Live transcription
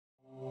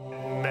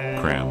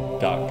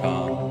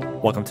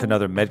MedCram.com. Welcome to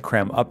another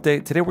MedCram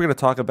update. Today we're going to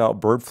talk about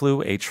bird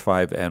flu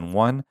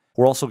H5N1.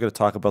 We're also going to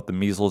talk about the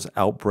measles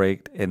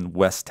outbreak in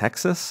West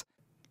Texas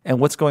and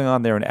what's going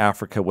on there in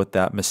Africa with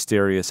that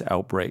mysterious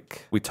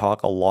outbreak. We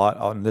talk a lot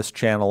on this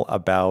channel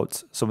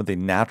about some of the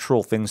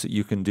natural things that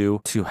you can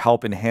do to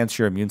help enhance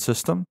your immune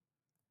system.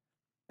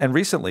 And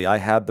recently, I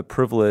had the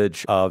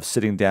privilege of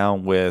sitting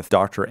down with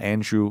Dr.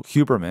 Andrew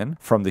Huberman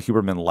from the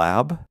Huberman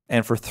Lab.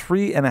 And for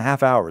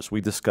 3.5 hours, we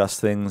discussed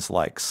things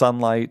like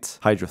sunlight,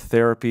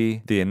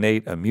 hydrotherapy, the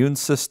innate immune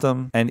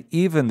system, and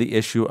even the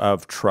issue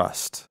of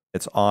trust.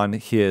 It's on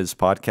his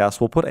podcast.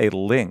 We'll put a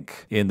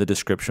link in the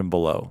description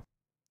below.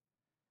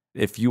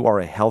 If you are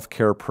a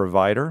healthcare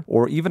provider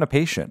or even a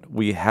patient,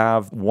 we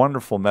have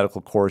wonderful medical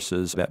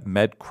courses at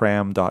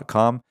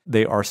MedCram.com.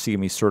 They are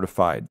CME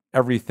certified.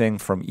 Everything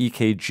from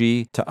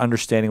EKG to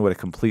understanding what a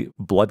complete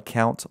blood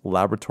count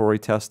laboratory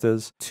test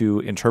is to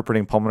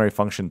interpreting pulmonary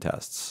function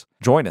tests.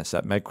 Join us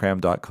at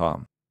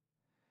MedCram.com.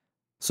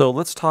 So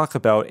let's talk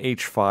about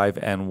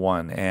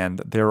H5N1,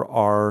 and there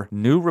are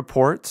new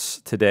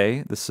reports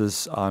today, this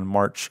is on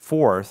March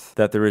 4th,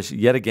 that there is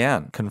yet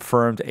again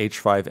confirmed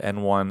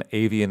H5N1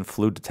 avian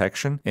flu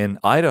detection in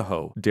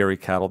Idaho dairy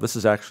cattle. This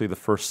is actually the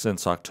first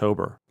since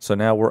October. So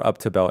now we're up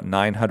to about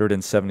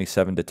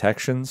 977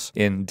 detections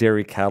in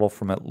dairy cattle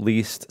from at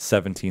least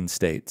 17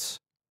 states.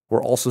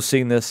 We're also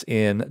seeing this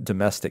in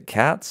domestic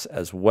cats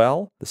as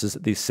well. This is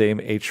the same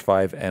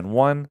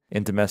H5N1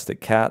 in domestic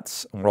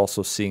cats, and we're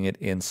also seeing it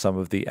in some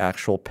of the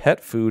actual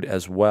pet food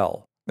as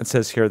well. It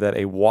says here that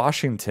a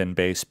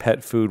Washington-based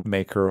pet food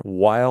maker,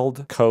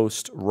 Wild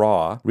Coast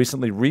Raw,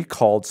 recently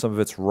recalled some of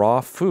its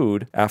raw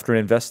food after an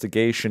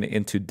investigation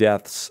into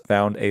deaths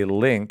found a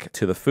link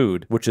to the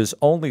food, which is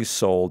only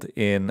sold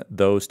in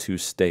those two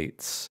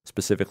states,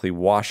 specifically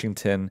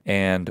Washington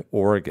and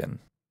Oregon.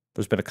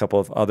 There's been a couple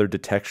of other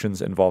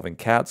detections involving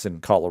cats in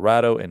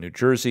Colorado and New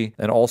Jersey,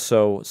 and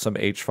also some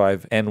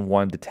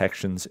H5N1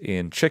 detections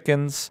in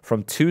chickens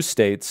from two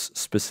states,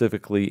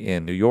 specifically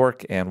in New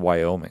York and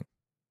Wyoming.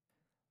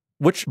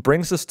 Which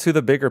brings us to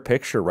the bigger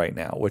picture right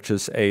now, which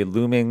is a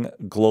looming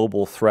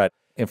global threat.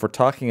 If we're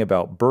talking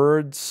about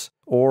birds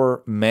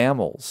or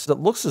mammals, it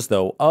looks as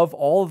though of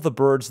all of the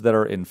birds that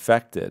are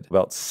infected,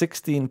 about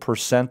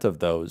 16% of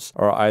those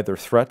are either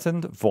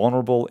threatened,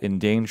 vulnerable,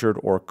 endangered,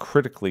 or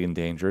critically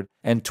endangered,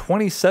 and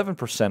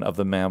 27% of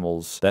the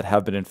mammals that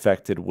have been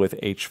infected with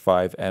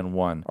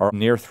H5N1 are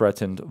near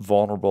threatened,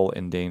 vulnerable,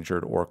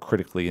 endangered, or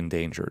critically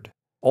endangered.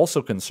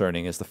 Also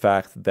concerning is the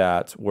fact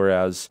that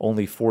whereas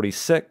only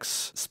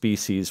 46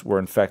 species were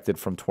infected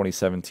from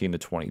 2017 to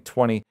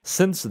 2020,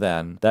 since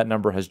then, that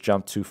number has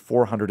jumped to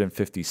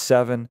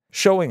 457,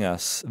 showing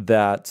us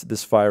that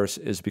this virus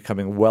is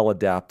becoming well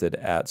adapted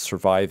at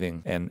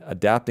surviving and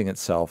adapting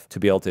itself to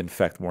be able to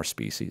infect more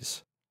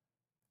species.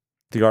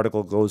 The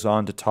article goes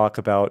on to talk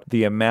about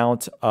the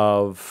amount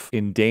of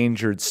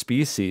endangered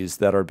species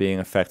that are being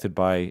affected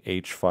by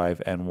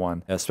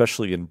H5N1,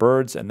 especially in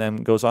birds, and then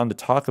goes on to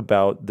talk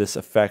about this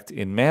effect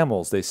in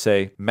mammals. They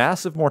say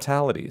massive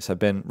mortalities have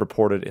been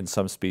reported in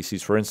some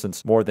species. For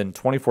instance, more than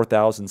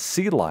 24,000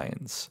 sea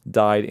lions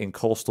died in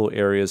coastal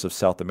areas of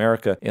South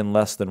America in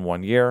less than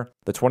 1 year.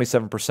 The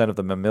 27% of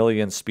the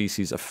mammalian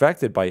species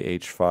affected by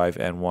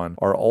H5N1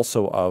 are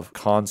also of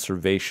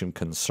conservation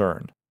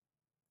concern.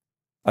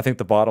 I think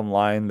the bottom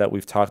line that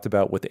we've talked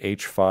about with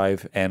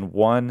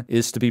H5N1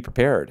 is to be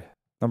prepared.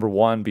 Number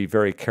one, be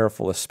very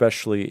careful,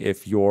 especially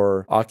if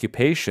your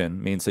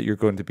occupation means that you're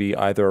going to be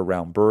either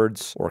around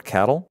birds or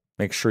cattle.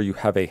 Make sure you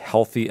have a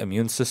healthy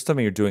immune system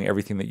and you're doing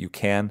everything that you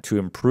can to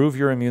improve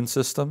your immune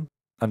system.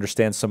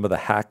 Understand some of the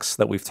hacks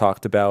that we've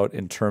talked about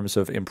in terms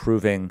of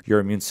improving your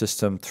immune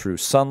system through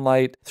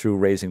sunlight, through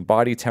raising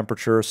body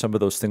temperature, some of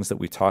those things that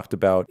we talked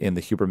about in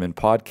the Huberman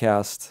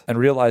podcast, and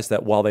realize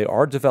that while they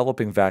are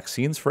developing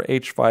vaccines for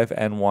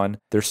H5N1,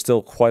 they're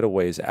still quite a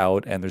ways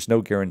out, and there's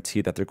no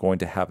guarantee that they're going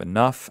to have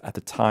enough at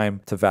the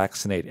time to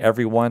vaccinate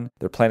everyone.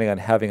 They're planning on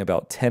having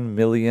about 10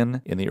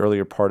 million in the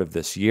earlier part of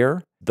this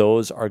year.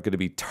 Those are going to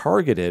be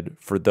targeted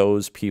for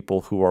those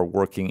people who are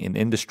working in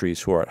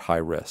industries who are at high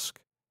risk.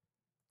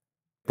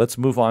 Let's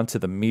move on to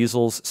the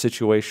measles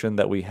situation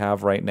that we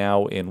have right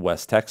now in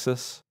West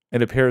Texas.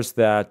 It appears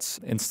that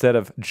instead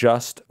of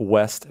just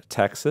West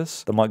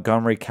Texas, the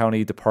Montgomery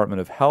County Department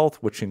of Health,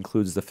 which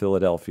includes the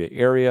Philadelphia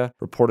area,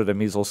 reported a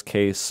measles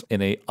case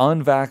in an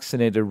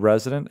unvaccinated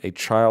resident, a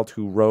child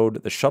who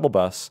rode the shuttle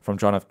bus from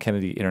John F.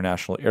 Kennedy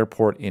International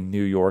Airport in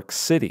New York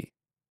City.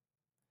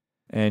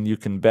 And you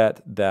can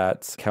bet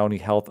that county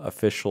health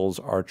officials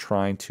are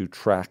trying to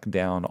track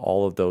down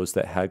all of those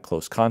that had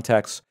close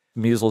contacts.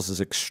 Measles is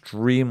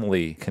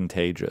extremely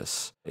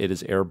contagious. It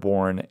is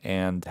airborne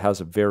and has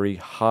a very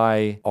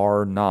high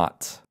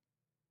R0.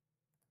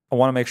 I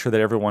want to make sure that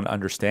everyone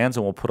understands,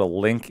 and we'll put a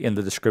link in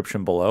the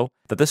description below,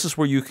 that this is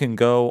where you can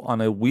go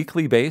on a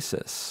weekly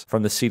basis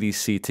from the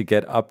CDC to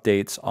get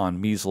updates on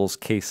measles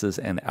cases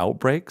and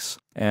outbreaks.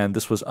 And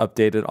this was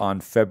updated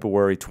on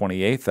February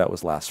 28th, that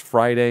was last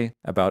Friday,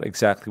 about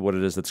exactly what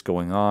it is that's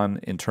going on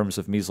in terms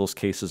of measles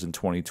cases in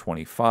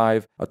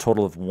 2025. A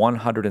total of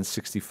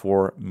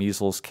 164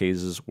 measles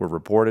cases were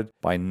reported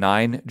by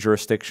 9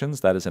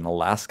 jurisdictions. That is in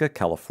Alaska,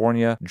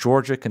 California,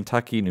 Georgia,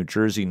 Kentucky, New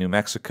Jersey, New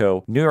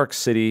Mexico, New York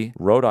City,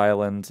 Rhode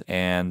Island,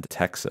 and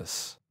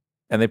Texas.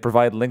 And they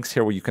provide links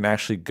here where you can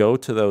actually go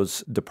to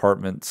those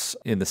departments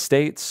in the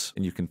states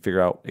and you can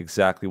figure out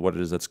exactly what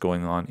it is that's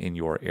going on in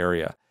your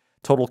area.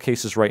 Total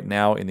cases right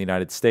now in the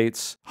United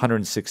States,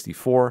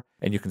 164,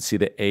 and you can see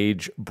the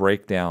age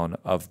breakdown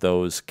of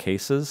those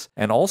cases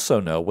and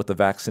also know what the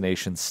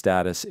vaccination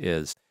status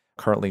is.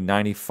 Currently,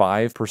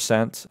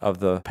 95% of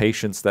the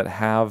patients that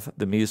have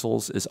the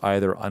measles is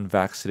either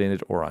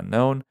unvaccinated or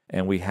unknown,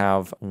 and we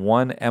have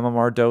 1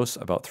 MMR dose,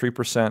 about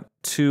 3%,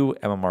 2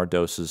 MMR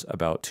doses,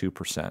 about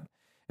 2%.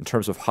 In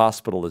terms of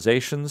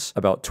hospitalizations,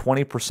 about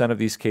 20% of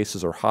these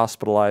cases are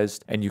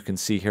hospitalized, and you can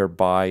see here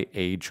by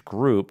age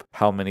group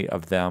how many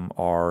of them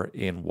are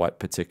in what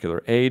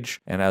particular age.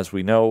 And as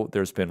we know,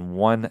 there's been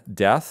 1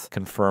 death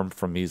confirmed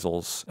from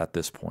measles at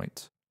this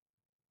point.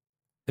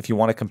 If you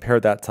want to compare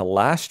that to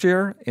last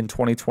year, in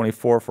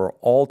 2024, for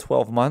all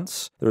 12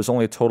 months, there was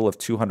only a total of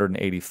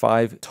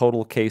 285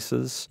 total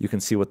cases. You can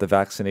see what the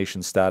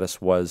vaccination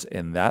status was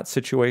in that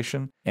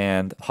situation,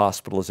 and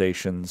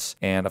hospitalizations,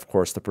 and of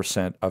course, the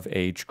percent of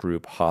age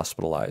group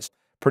hospitalized.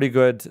 Pretty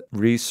good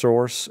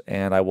resource,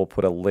 and I will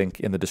put a link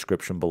in the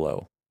description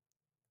below.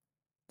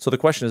 So the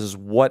question is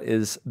what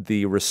is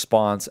the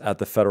response at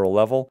the federal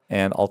level?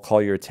 And I'll call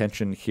your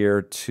attention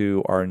here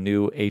to our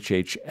new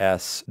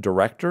HHS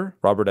director,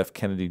 Robert F.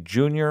 Kennedy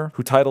Jr.,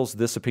 who titles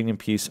this opinion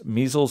piece,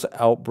 "Measles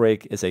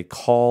Outbreak is a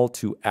Call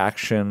to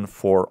Action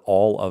for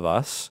All of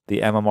Us.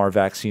 The MMR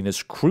vaccine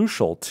is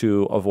crucial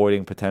to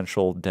avoiding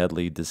potential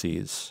deadly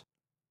disease."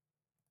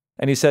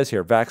 And he says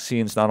here,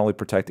 vaccines not only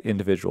protect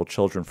individual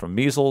children from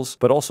measles,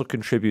 but also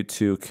contribute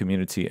to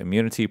community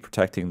immunity,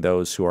 protecting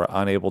those who are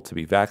unable to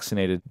be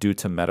vaccinated due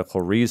to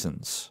medical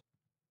reasons.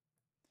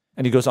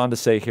 And he goes on to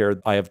say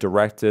here, I have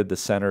directed the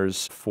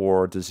Centers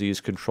for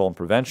Disease Control and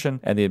Prevention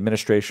and the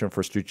Administration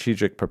for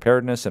Strategic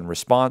Preparedness and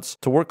Response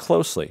to work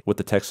closely with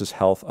the Texas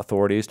health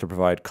authorities to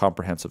provide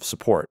comprehensive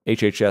support.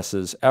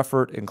 HHS's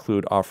effort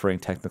include offering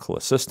technical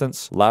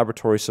assistance,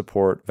 laboratory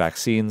support,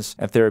 vaccines,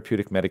 and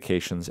therapeutic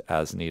medications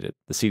as needed.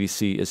 The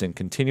CDC is in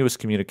continuous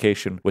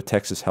communication with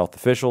Texas health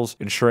officials,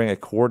 ensuring a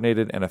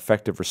coordinated and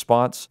effective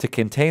response to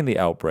contain the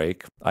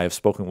outbreak. I have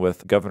spoken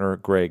with Governor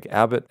Greg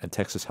Abbott and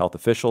Texas health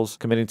officials,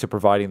 committing to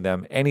providing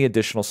them any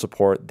additional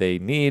support they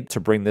need to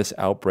bring this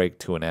outbreak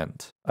to an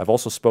end. I've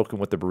also spoken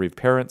with the bereaved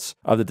parents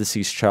of the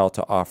deceased child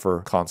to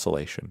offer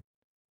consolation.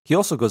 He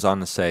also goes on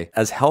to say,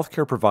 as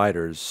healthcare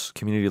providers,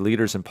 community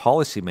leaders, and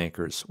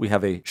policymakers, we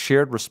have a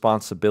shared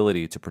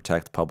responsibility to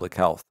protect public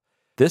health.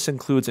 This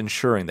includes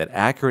ensuring that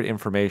accurate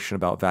information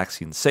about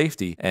vaccine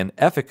safety and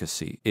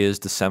efficacy is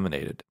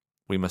disseminated.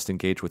 We must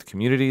engage with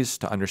communities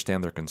to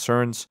understand their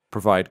concerns,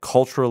 provide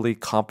culturally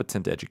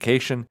competent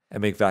education,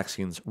 and make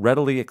vaccines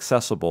readily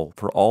accessible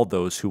for all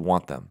those who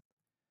want them.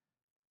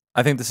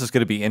 I think this is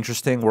going to be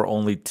interesting. We're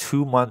only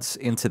 2 months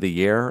into the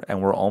year,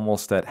 and we're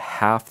almost at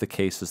half the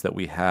cases that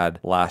we had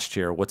last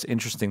year. What's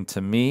interesting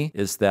to me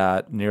is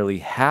that nearly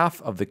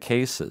half of the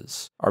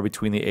cases are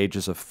between the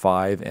ages of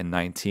 5 and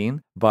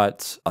 19,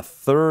 but a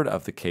third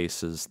of the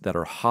cases that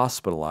are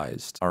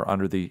hospitalized are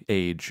under the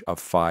age of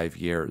 5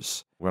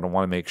 years. We're going to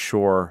want to make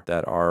sure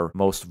that our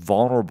most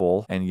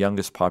vulnerable and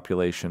youngest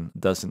population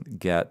doesn't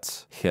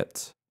get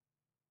hit.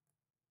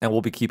 And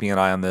we'll be keeping an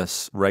eye on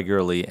this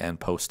regularly and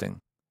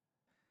posting.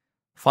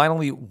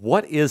 Finally,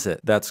 what is it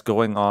that's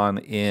going on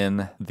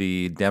in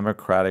the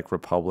Democratic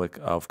Republic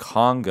of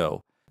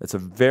Congo? It's a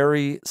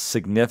very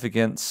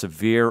significant,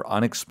 severe,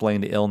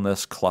 unexplained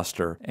illness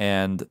cluster.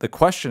 And the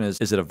question is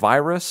it a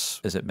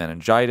virus? Is it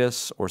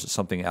meningitis? Or is it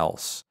something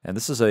else? And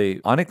this is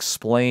an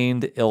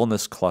unexplained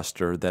illness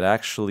cluster that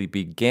actually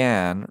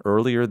began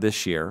earlier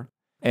this year.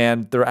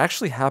 And they're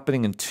actually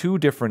happening in 2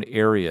 different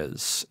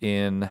areas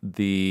in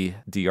the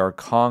DR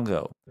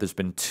Congo. There's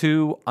been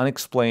 2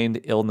 unexplained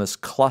illness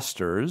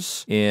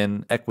clusters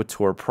in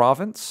Equator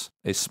Province,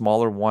 a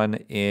smaller one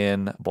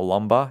in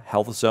Bolumba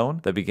Health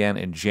Zone that began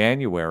in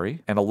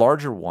January, and a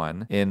larger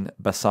one in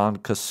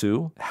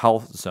Basan-Kassou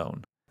Health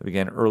Zone that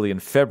began early in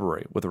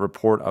February with a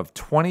report of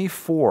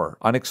 24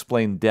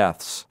 unexplained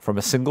deaths from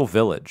a single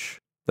village.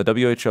 The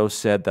WHO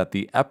said that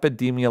the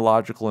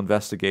epidemiological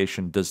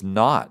investigation does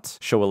not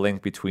show a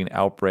link between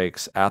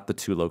outbreaks at the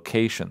 2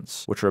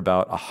 locations, which are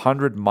about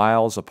 100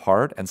 miles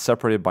apart and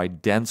separated by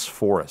dense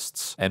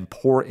forests and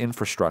poor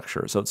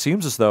infrastructure. So it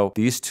seems as though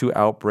these 2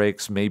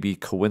 outbreaks may be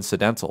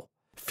coincidental.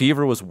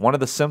 Fever was one of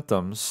the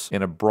symptoms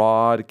in a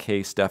broad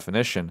case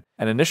definition,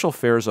 and initial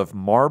fears of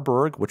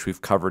Marburg, which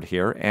we've covered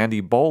here, and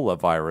Ebola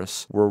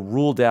virus were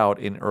ruled out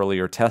in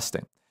earlier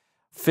testing.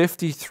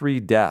 53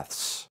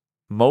 deaths.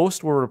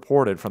 Most were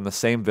reported from the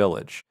same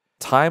village.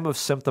 Time of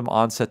symptom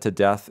onset to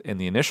death in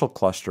the initial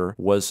cluster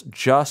was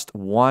just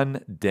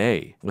 1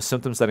 day, with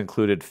symptoms that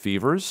included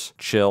fevers,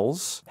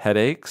 chills,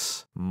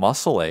 headaches,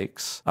 muscle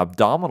aches,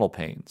 abdominal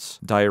pains,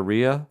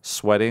 diarrhea,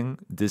 sweating,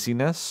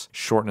 dizziness,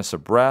 shortness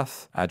of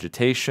breath,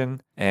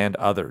 agitation, and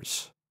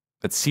others.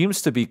 It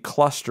seems to be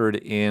clustered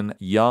in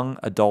young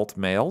adult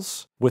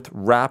males with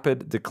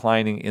rapid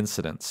declining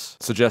incidence,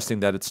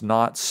 suggesting that it's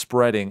not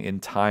spreading in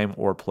time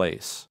or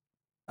place.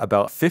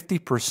 About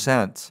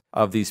 50%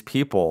 of these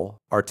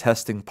people are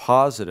testing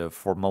positive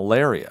for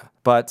malaria.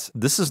 But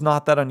this is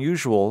not that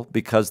unusual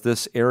because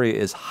this area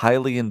is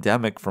highly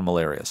endemic for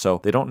malaria. So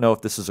they don't know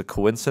if this is a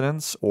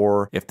coincidence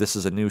or if this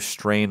is a new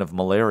strain of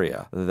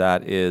malaria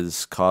that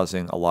is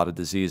causing a lot of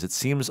disease. It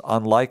seems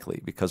unlikely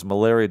because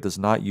malaria does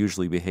not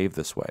usually behave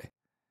this way.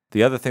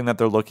 The other thing that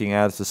they're looking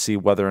at is to see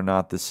whether or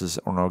not this is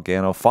an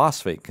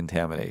organophosphate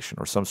contamination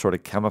or some sort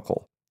of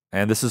chemical.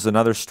 And this is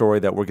another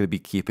story that we're going to be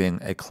keeping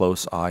a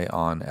close eye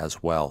on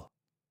as well.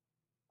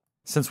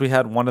 Since we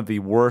had one of the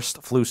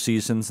worst flu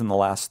seasons in the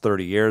last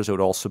 30 years, I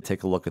would also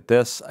take a look at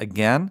this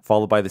again,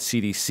 followed by the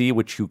CDC,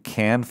 which you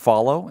can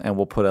follow, and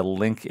we'll put a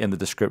link in the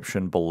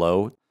description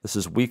below. This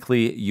is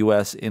weekly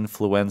U.S.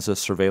 influenza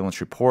surveillance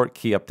report,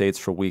 key updates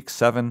for week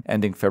 7,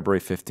 ending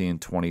February 15,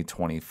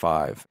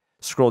 2025.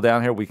 Scroll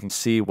down here, we can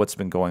see what's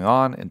been going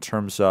on in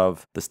terms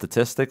of the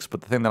statistics,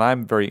 but the thing that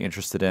I'm very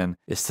interested in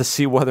is to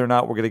see whether or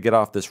not we're going to get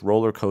off this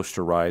roller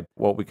coaster ride.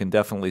 What we can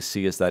definitely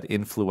see is that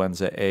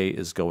influenza A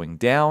is going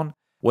down.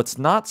 What's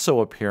not so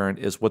apparent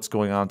is what's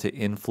going on to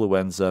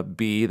influenza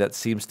B that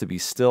seems to be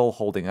still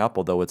holding up,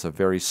 although it's a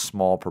very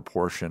small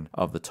proportion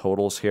of the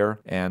totals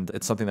here, and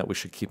it's something that we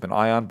should keep an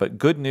eye on. But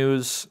good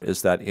news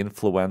is that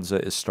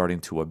influenza is starting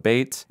to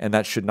abate, and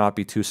that should not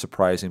be too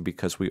surprising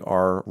because we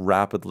are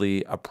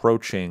rapidly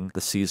approaching the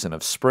season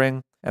of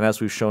spring. And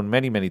as we've shown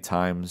many, many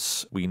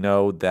times, we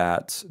know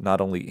that not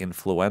only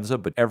influenza,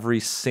 but every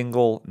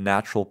single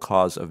natural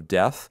cause of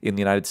death in the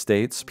United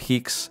States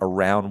peaks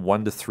around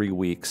 1 to 3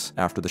 weeks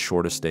after the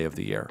shortest day of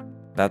the year.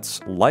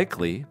 That's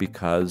likely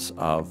because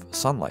of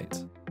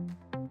sunlight.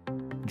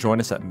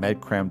 Join us at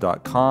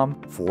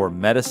medcram.com for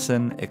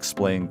medicine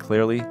explained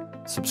clearly.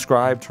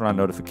 Subscribe, turn on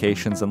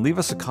notifications, and leave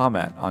us a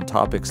comment on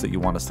topics that you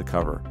want us to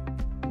cover.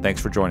 Thanks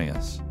for joining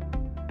us.